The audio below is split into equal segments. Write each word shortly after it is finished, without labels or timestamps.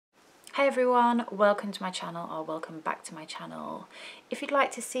Hi everyone, welcome to my channel or welcome back to my channel. If you'd like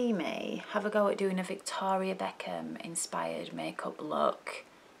to see me have a go at doing a Victoria Beckham inspired makeup look,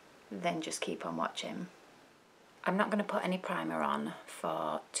 then just keep on watching. I'm not going to put any primer on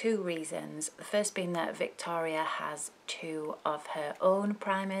for two reasons. The first being that Victoria has two of her own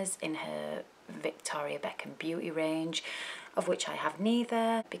primers in her Victoria Beckham beauty range, of which I have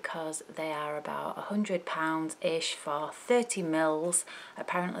neither because they are about £100-ish for 30 mils.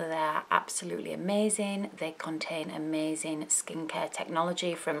 Apparently they are absolutely amazing. They contain amazing skincare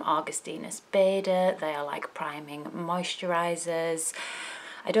technology from Augustus Bader. They are like priming moisturisers.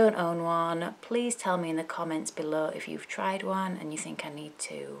 I don't own one. Please tell me in the comments below if you've tried one and you think I need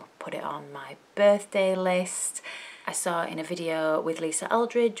to put it on my birthday list. I saw in a video with Lisa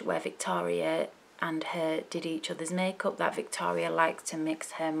Eldridge where Victoria and her did each other's makeup that Victoria liked to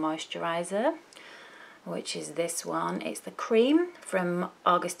mix her moisturiser, which is this one. It's the cream from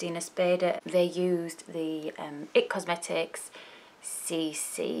Augustus Bader. They used the It Cosmetics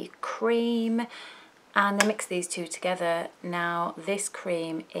CC cream and they mixed these two together. Now this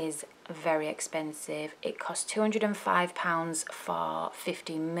cream is very expensive. It costs £205 for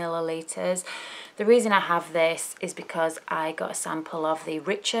 50 millilitres. The reason I have this is because I got a sample of the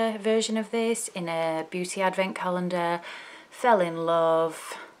richer version of this in a beauty advent calendar, fell in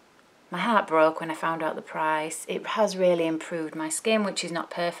love. My heart broke when I found out the price. It has really improved my skin, which is not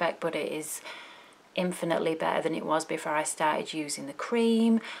perfect, but it is infinitely better than it was before I started using the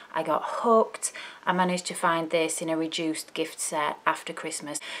cream. I got hooked. I managed to find this in a reduced gift set after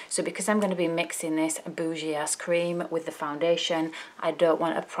Christmas. So because I'm going to be mixing this bougie ass cream with the foundation, I don't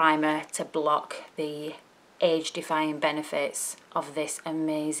want a primer to block the age-defying benefits of this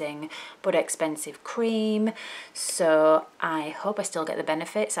amazing but expensive cream. So I hope I still get the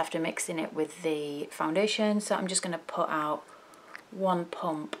benefits after mixing it with the foundation. So I'm just going to put out one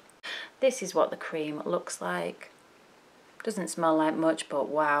pump. This is what the cream looks like. Doesn't smell like much, but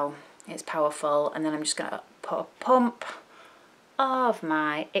wow, it's powerful. And then I'm just going to put a pump of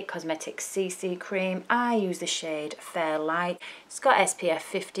my It Cosmetics CC cream. I use the shade Fair Light. It's got SPF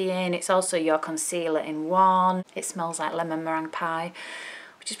 50 in. It's also your concealer in one. It smells like lemon meringue pie,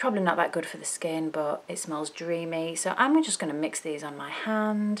 which is probably not that good for the skin, but it smells dreamy. So I'm just going to mix these on my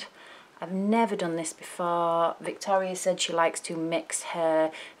hand. I've never done this before. Victoria said she likes to mix her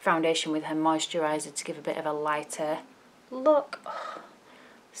foundation with her moisturiser to give a bit of a lighter look. Oh,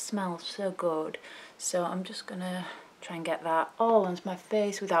 smells so good. So I'm just gonna try and get that all onto my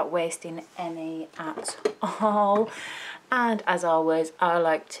face without wasting any at all. And as always, I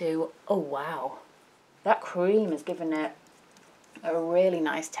like to, oh wow, that cream has given it a really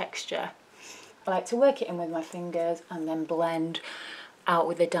nice texture. I like to work it in with my fingers and then blend out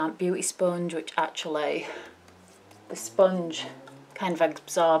with a damp beauty sponge, which actually the sponge kind of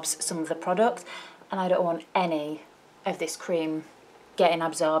absorbs some of the product and I don't want any of this cream getting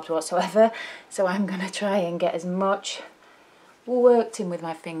absorbed whatsoever, so I'm going to try and get as much worked in with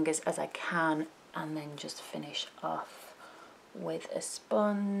my fingers as I can and then just finish off with a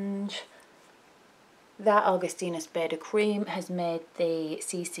sponge. That Augustus Bader cream has made the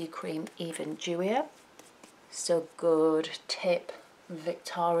CC cream even dewier, so good tip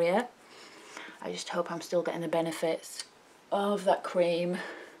Victoria. I just hope I'm still getting the benefits of that cream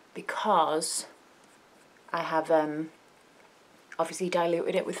because I have obviously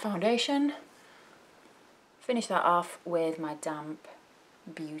diluted it with foundation. Finish that off with my damp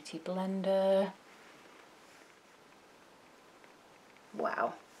beauty blender.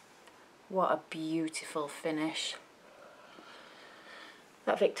 Wow, what a beautiful finish.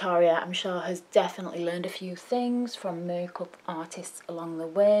 That Victoria, I'm sure, has definitely learned a few things from makeup artists along the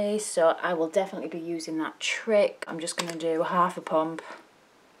way, so I will definitely be using that trick. I'm just going to do half a pump.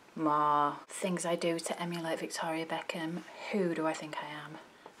 More things I do to emulate Victoria Beckham. Who do I think I am?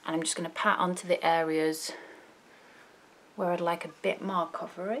 And I'm just going to pat onto the areas where I'd like a bit more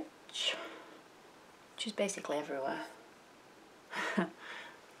coverage, which is basically everywhere.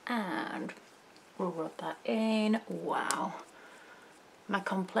 And we'll rub that in. Wow. My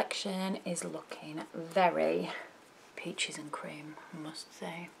complexion is looking very peaches and cream, I must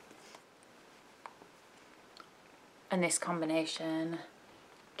say. And this combination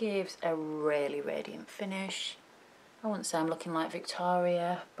gives a really radiant finish. I wouldn't say I'm looking like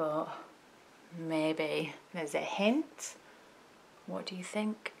Victoria, but maybe there's a hint. What do you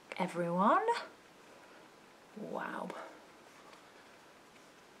think, everyone? Wow.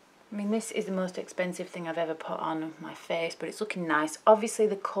 I mean, this is the most expensive thing I've ever put on my face, but it's looking nice. Obviously,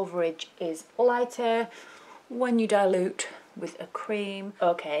 the coverage is lighter when you dilute with a cream.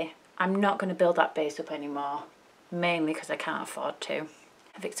 Okay, I'm not going to build that base up anymore, mainly because I can't afford to.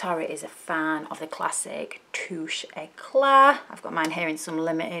 Victoria is a fan of the classic Touche Eclat. I've got mine here in some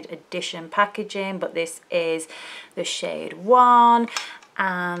limited edition packaging, but this is the shade 1,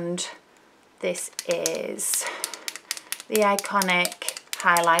 and this is the iconic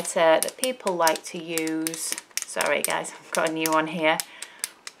highlighter that people like to use. Sorry guys, I've got a new one here.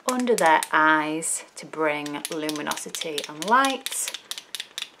 Under their eyes to bring luminosity and light.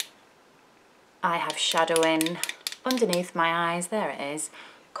 I have shadowing underneath my eyes, there it is,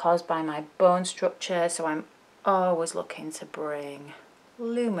 caused by my bone structure, so I'm always looking to bring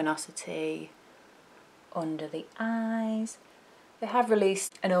luminosity under the eyes. They have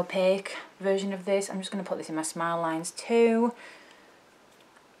released an opaque version of this. I'm just going to put this in my smile lines too,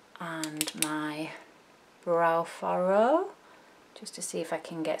 and my brow furrow, just to see if I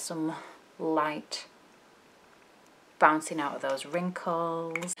can get some light bouncing out of those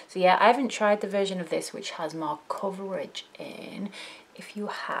wrinkles. So yeah, I haven't tried the version of this which has more coverage in. If you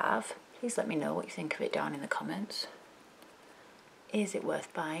have, please let me know what you think of it down in the comments. Is it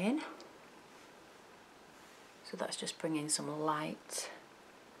worth buying? So that's just bringing some light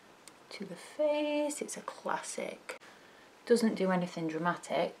to the face. It's a classic. Doesn't do anything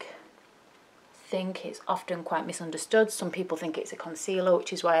dramatic. I think it's often quite misunderstood. Some people think it's a concealer,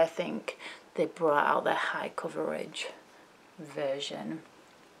 which is why I think they brought out their high coverage version.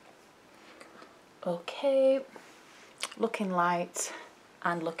 Okay, looking light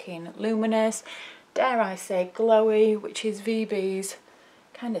and looking luminous. Dare I say glowy, which is VB's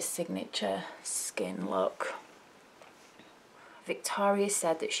kind of signature skin look. Victoria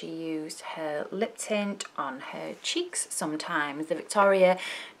said that she used her lip tint on her cheeks sometimes. The Victoria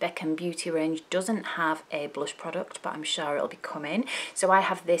Beckham beauty range doesn't have a blush product, but I'm sure it'll be coming. So I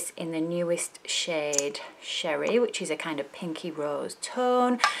have this in the newest shade Chérie, which is a kind of pinky rose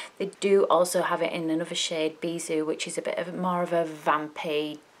tone. They do also have it in another shade Bisou, which is a bit of more of a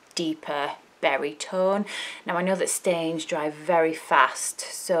vampy, deeper berry tone. Now I know that stains dry very fast,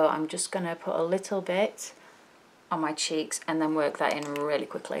 so I'm just going to put a little bit on my cheeks and then work that in really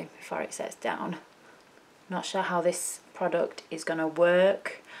quickly before it sets down. Not sure how this product is going to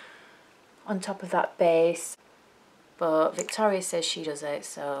work on top of that base, but Victoria says she does it,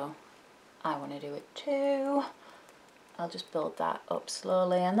 so I want to do it too. I'll just build that up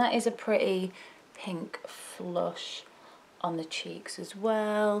slowly, and that is a pretty pink flush on the cheeks as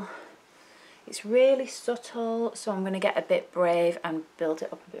well. It's really subtle, so I'm going to get a bit brave and build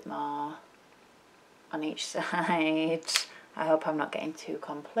it up a bit more on each side. I hope I'm not getting too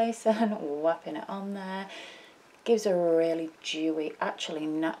complacent, whapping it on there. Gives a really dewy, actually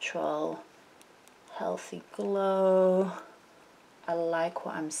natural, healthy glow. I like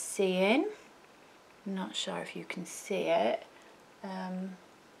what I'm seeing. Not sure if you can see it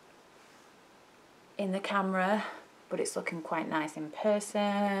in the camera, but it's looking quite nice in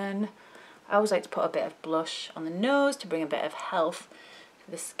person. I always like to put a bit of blush on the nose to bring a bit of health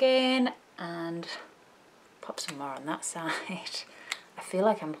to the skin, and pop some more on that side. I feel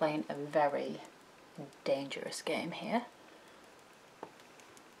like I'm playing a very dangerous game here.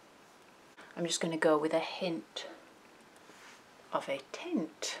 I'm just going to go with a hint of a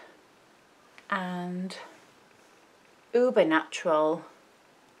tint, and uber natural,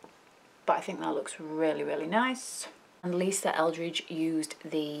 but I think that looks really, really nice. And Lisa Eldridge used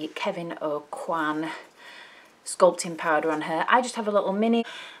the Kevin Aucoin sculpting powder on her. I just have a little mini,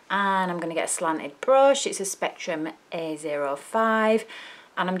 and I'm going to get a slanted brush. It's a Spectrum A05,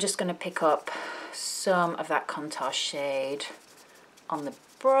 and I'm just going to pick up some of that contour shade on the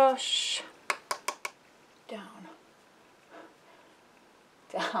brush. Down.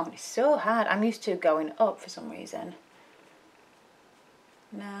 It's so hard. I'm used to going up for some reason.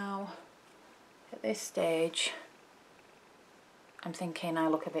 Now, at this stage, I'm thinking I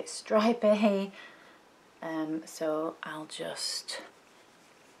look a bit stripy, so I'll just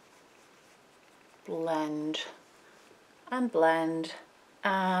blend and blend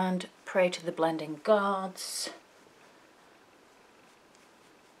and pray to the blending gods.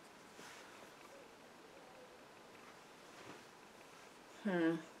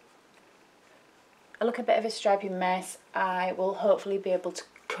 I look a bit of a stripy mess. I will hopefully be able to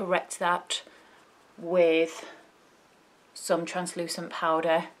correct that with some translucent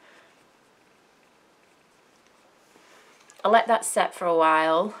powder. I'll let that set for a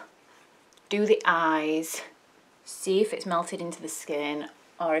while, do the eyes, see if it's melted into the skin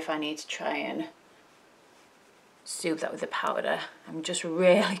or if I need to try and soothe that with the powder. I'm just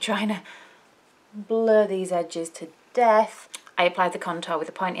really trying to blur these edges to death. I applied the contour with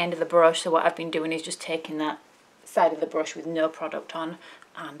the pointy end of the brush, so what I've been doing is just taking that side of the brush with no product on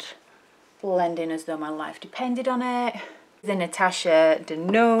and blending as though my life depended on it. The Natasha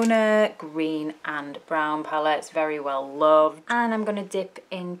Denona green and brown palette. It's very well loved. And I'm going to dip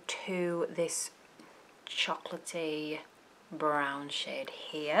into this chocolatey brown shade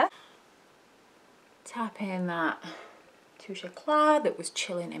here. Tap in that Touche Eclat that was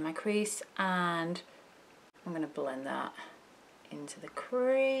chilling in my crease, and I'm going to blend that into the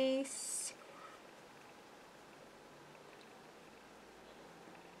crease.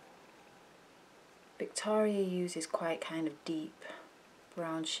 Victoria uses quite kind of deep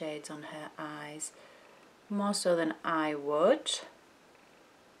brown shades on her eyes, more so than I would,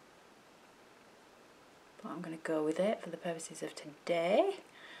 but I'm going to go with it for the purposes of today,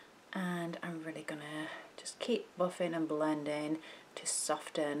 and I'm really going to just keep buffing and blending to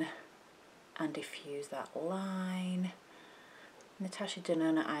soften and diffuse that line. Natasha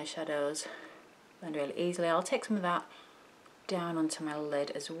Denona eyeshadows blend really easily. I'll take some of that down onto my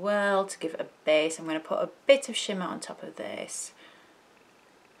lid as well to give it a base. I'm going to put a bit of shimmer on top of this.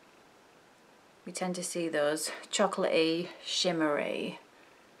 We tend to see those chocolatey, shimmery,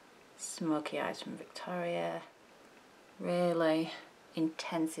 smoky eyes from Victoria, really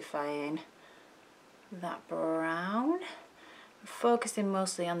intensifying that brown. I'm focusing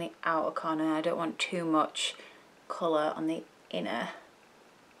mostly on the outer corner. I don't want too much colour on the inner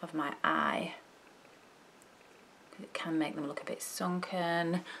of my eye, it can make them look a bit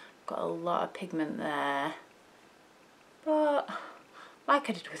sunken. Got a lot of pigment there, but like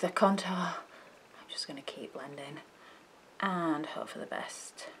I did with the contour, I'm just going to keep blending and hope for the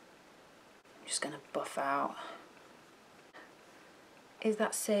best. I'm just going to buff out. Is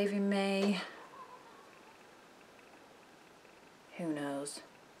that saving me? Who knows?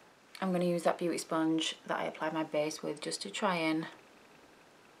 I'm going to use that beauty sponge that I applied my base with just to try and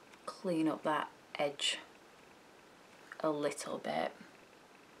clean up that edge a little bit.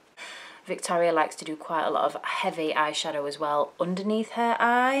 Victoria likes to do quite a lot of heavy eyeshadow as well underneath her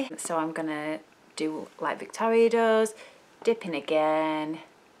eye, so I'm gonna do like Victoria does, dip in again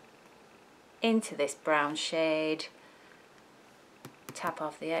into this brown shade, tap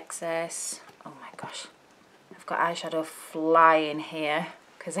off the excess. Oh my gosh, I've got eyeshadow flying here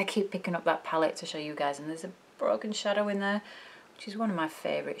because I keep picking up that palette to show you guys, and there's a broken shadow in there, which is one of my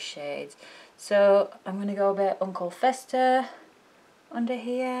favourite shades. So I'm going to go a bit Uncle Fester under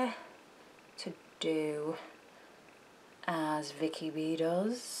here to do as Vicky B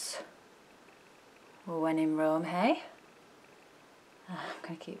does when in Rome, hey? I'm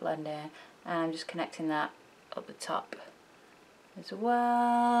going to keep blending, and I'm just connecting that up the top as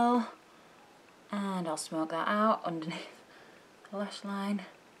well, and I'll smoke that out underneath the lash line.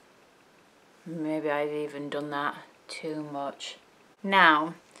 Maybe I've even done that too much.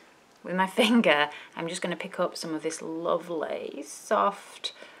 Now with my finger, I'm just going to pick up some of this lovely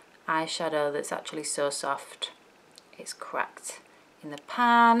soft eyeshadow that's actually so soft it's cracked in the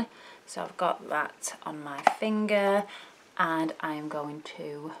pan. So I've got that on my finger, and I'm going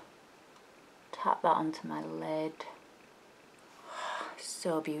to tap that onto my lid.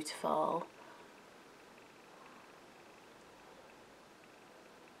 So beautiful.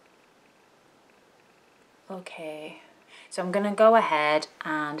 Okay. So I'm going to go ahead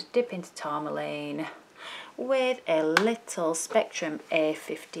and dip into Tourmaline with a little Spectrum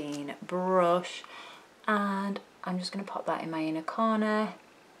A15 brush, and I'm just going to pop that in my inner corner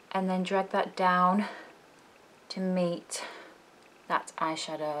and then drag that down to meet that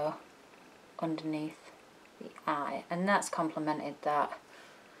eyeshadow underneath the eye, and that's complemented that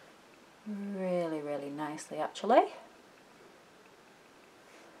really, really nicely actually.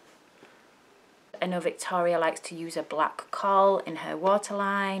 I know Victoria likes to use a black Kohl in her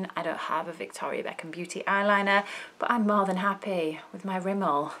waterline. I don't have a Victoria Beckham Beauty eyeliner, but I'm more than happy with my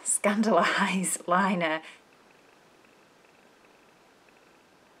Rimmel Scandaleyes liner.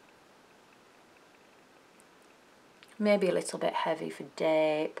 Maybe a little bit heavy for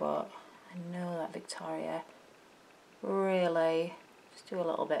day, but I know that Victoria really just do a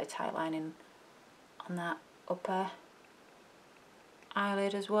little bit of tight lining on that upper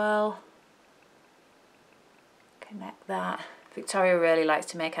eyelid as well. Connect that. Victoria really likes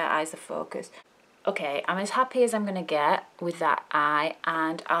to make her eyes the focus. Okay, I'm as happy as I'm gonna get with that eye,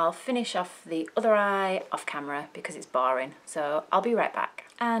 and I'll finish off the other eye off camera because it's boring. So I'll be right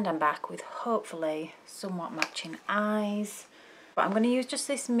back. And I'm back with hopefully somewhat matching eyes. But I'm gonna use just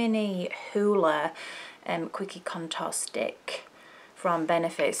this mini Hoola Quickie Contour Stick from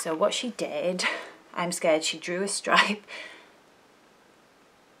Benefit. So what she did, I'm scared she drew a stripe.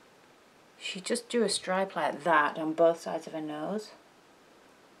 She just drew a stripe like that on both sides of her nose.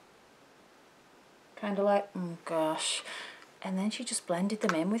 Kind of like, oh gosh. And then she just blended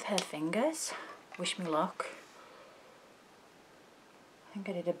them in with her fingers. Wish me luck. I think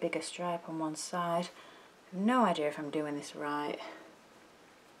I did a bigger stripe on one side. I have no idea if I'm doing this right.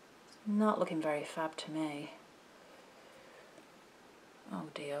 It's not looking very fab to me. Oh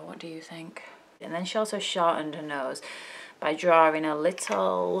dear, what do you think? And then she also shortened her nose by drawing a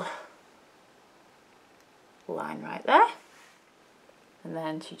little line right there. And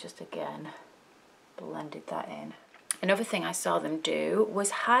then she just again blended that in. Another thing I saw them do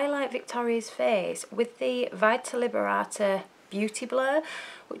was highlight Victoria's face with the Vita Liberata Beauty Blur,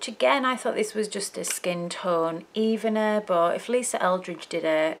 which again I thought this was just a skin tone evener, but if Lisa Eldridge did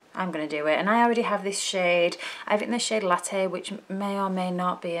it, I'm going to do it. And I already have this shade. I have it in the shade Latte, which may or may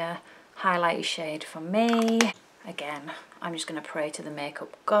not be a highlighty shade for me. Again, I'm just going to pray to the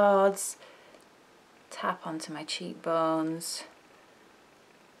makeup gods. Tap onto my cheekbones.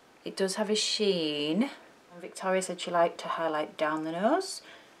 It does have a sheen. Victoria said she liked to highlight down the nose.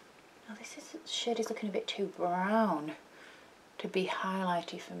 Now this shade is looking a bit too brown to be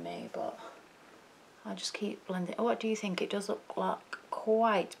highlighty for me, but I'll just keep blending. Oh, what do you think? It does look like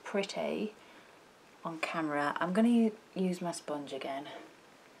quite pretty on camera. I'm going to use my sponge again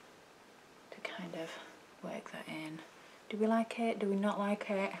to kind of work that in. Do we like it? Do we not like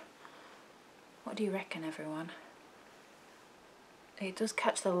it? What do you reckon, everyone? It does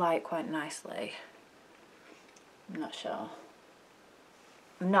catch the light quite nicely. I'm not sure.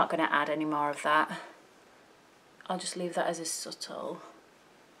 I'm not going to add any more of that. I'll just leave that as a subtle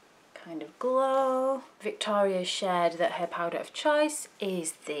kind of glow. Victoria shared that her powder of choice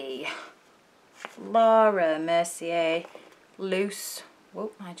is the Laura Mercier Loose,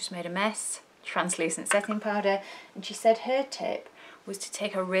 whoop, I just made a mess, translucent setting powder. And she said her tip was to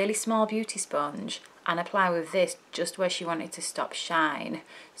take a really small beauty sponge and apply with this just where she wanted to stop shine.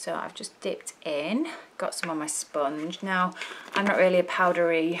 So I've just dipped in, got some on my sponge. Now, I'm not really a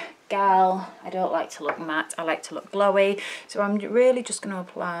powdery gal. I don't like to look matte, I like to look glowy. So I'm really just going to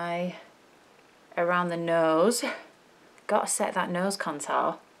apply around the nose. Got to set that nose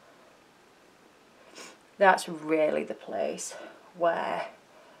contour. That's really the place where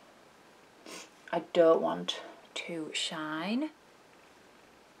I don't want to shine.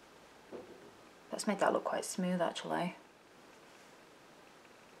 Let's make that look quite smooth actually.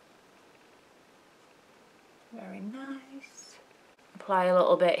 Very nice. Apply a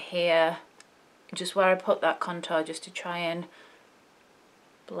little bit here, just where I put that contour, just to try and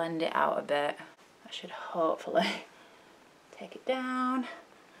blend it out a bit. That should hopefully take it down.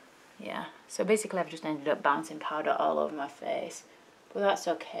 Yeah, so basically I've just ended up bouncing powder all over my face. But that's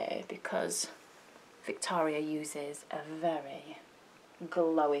okay because Victoria uses a very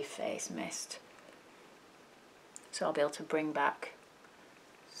glowy face mist. So I'll be able to bring back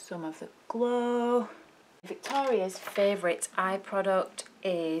some of the glow. Victoria's favourite eye product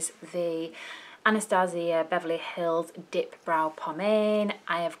is the Anastasia Beverly Hills Dip Brow Pomade.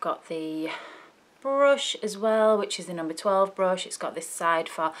 I have got the brush as well, which is the number 12 brush. It's got this side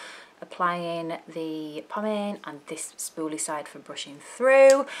for applying the pomade and this spoolie side for brushing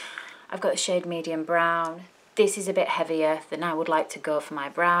through. I've got the shade medium brown. This is a bit heavier than I would like to go for my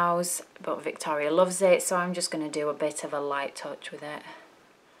brows, but Victoria loves it, so I'm just going to do a bit of a light touch with it.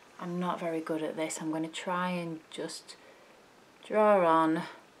 I'm not very good at this. I'm going to try and just draw on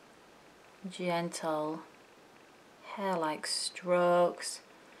gentle hair-like strokes.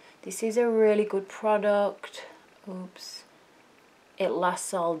 This is a really good product. Oops. It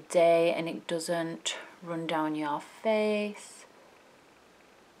lasts all day and it doesn't run down your face.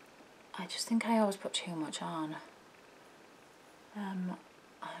 I just think I always put too much on. I don't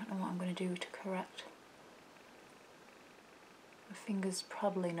know what I'm going to do to correct. My finger's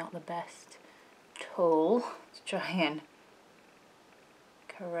probably not the best tool to try and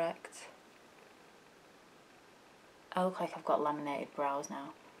correct. I look like I've got laminated brows now.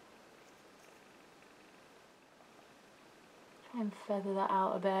 Try and feather that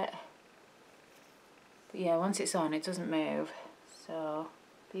out a bit. But yeah, once it's on, it doesn't move. So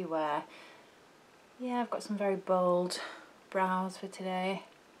beware. Yeah, I've got some very bold brows for today.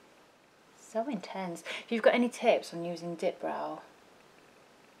 So intense. If you've got any tips on using dip brow,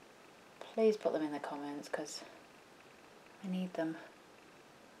 please put them in the comments because I need them.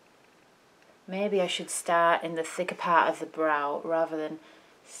 Maybe I should start in the thicker part of the brow rather than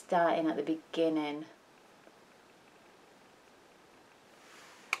starting at the beginning.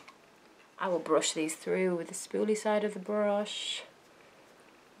 I will brush these through with the spoolie side of the brush.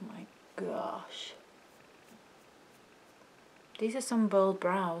 Oh my gosh. These are some bold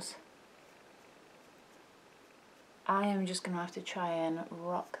brows. I am just going to have to try and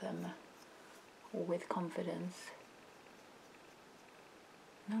rock them with confidence.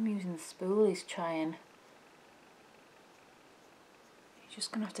 Now I'm using the spoolies to try and You're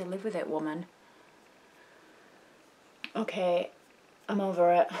just gonna have to live with it, woman. Okay, I'm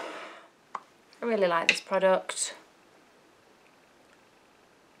over it. I really like this product.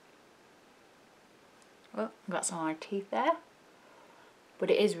 Oh, I've got some on my teeth there.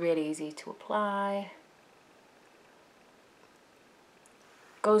 But it is really easy to apply.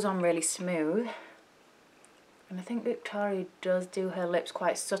 Goes on really smooth. And I think Victoria does do her lips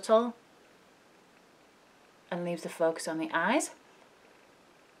quite subtle and leaves the focus on the eyes.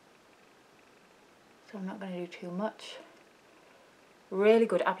 So I'm not going to do too much. Really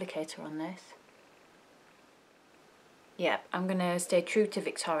good applicator on this. Yeah, I'm going to stay true to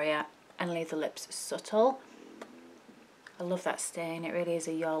Victoria and leave the lips subtle. I love that stain. It really is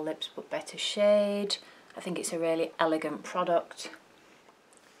a Your Lips but better shade. I think it's a really elegant product.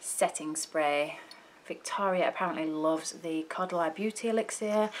 Setting spray. Victoria apparently loves the Kohl Beauty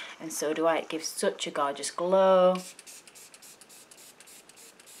Elixir, and so do I. It gives such a gorgeous glow.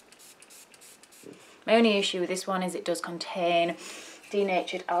 My only issue with this one is it does contain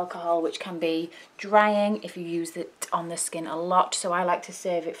denatured alcohol, which can be drying if you use it on the skin a lot, so I like to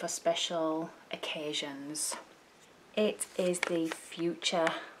save it for special occasions. It is the Future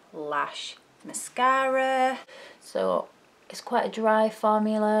Lash Mascara. So it's quite a dry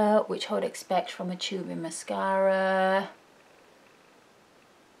formula, which I would expect from a tubing mascara.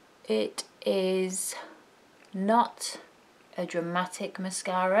 It is not a dramatic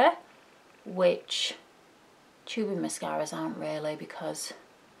mascara, which tubing mascaras aren't really, because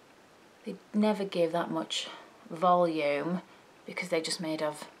they never give that much volume because they're just made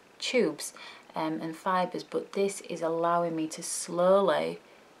of tubes and fibres, but this is allowing me to slowly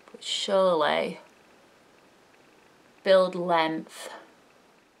but surely build length.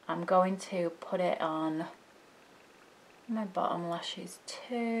 I'm going to put it on my bottom lashes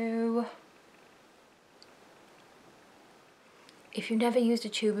too. If you've never used a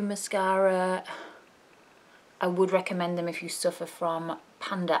tubing mascara, I would recommend them if you suffer from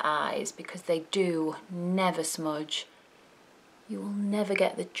panda eyes, because they do never smudge. You will never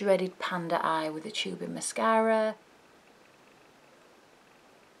get the dreaded panda eye with a tubing mascara.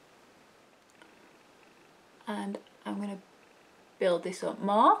 And I'm going to build this up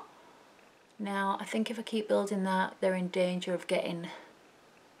more. Now, I think if I keep building that, they're in danger of getting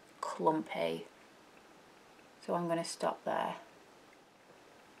clumpy. So I'm going to stop there.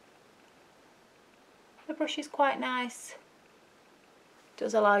 The brush is quite nice. It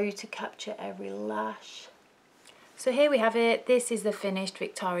does allow you to capture every lash. So here we have it. This is the finished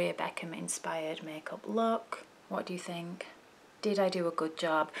Victoria Beckham inspired makeup look. What do you think? Did I do a good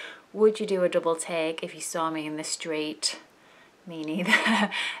job? Would you do a double take if you saw me in the street? Me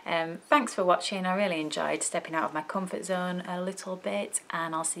neither. Thanks for watching. I really enjoyed stepping out of my comfort zone a little bit,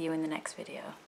 and I'll see you in the next video.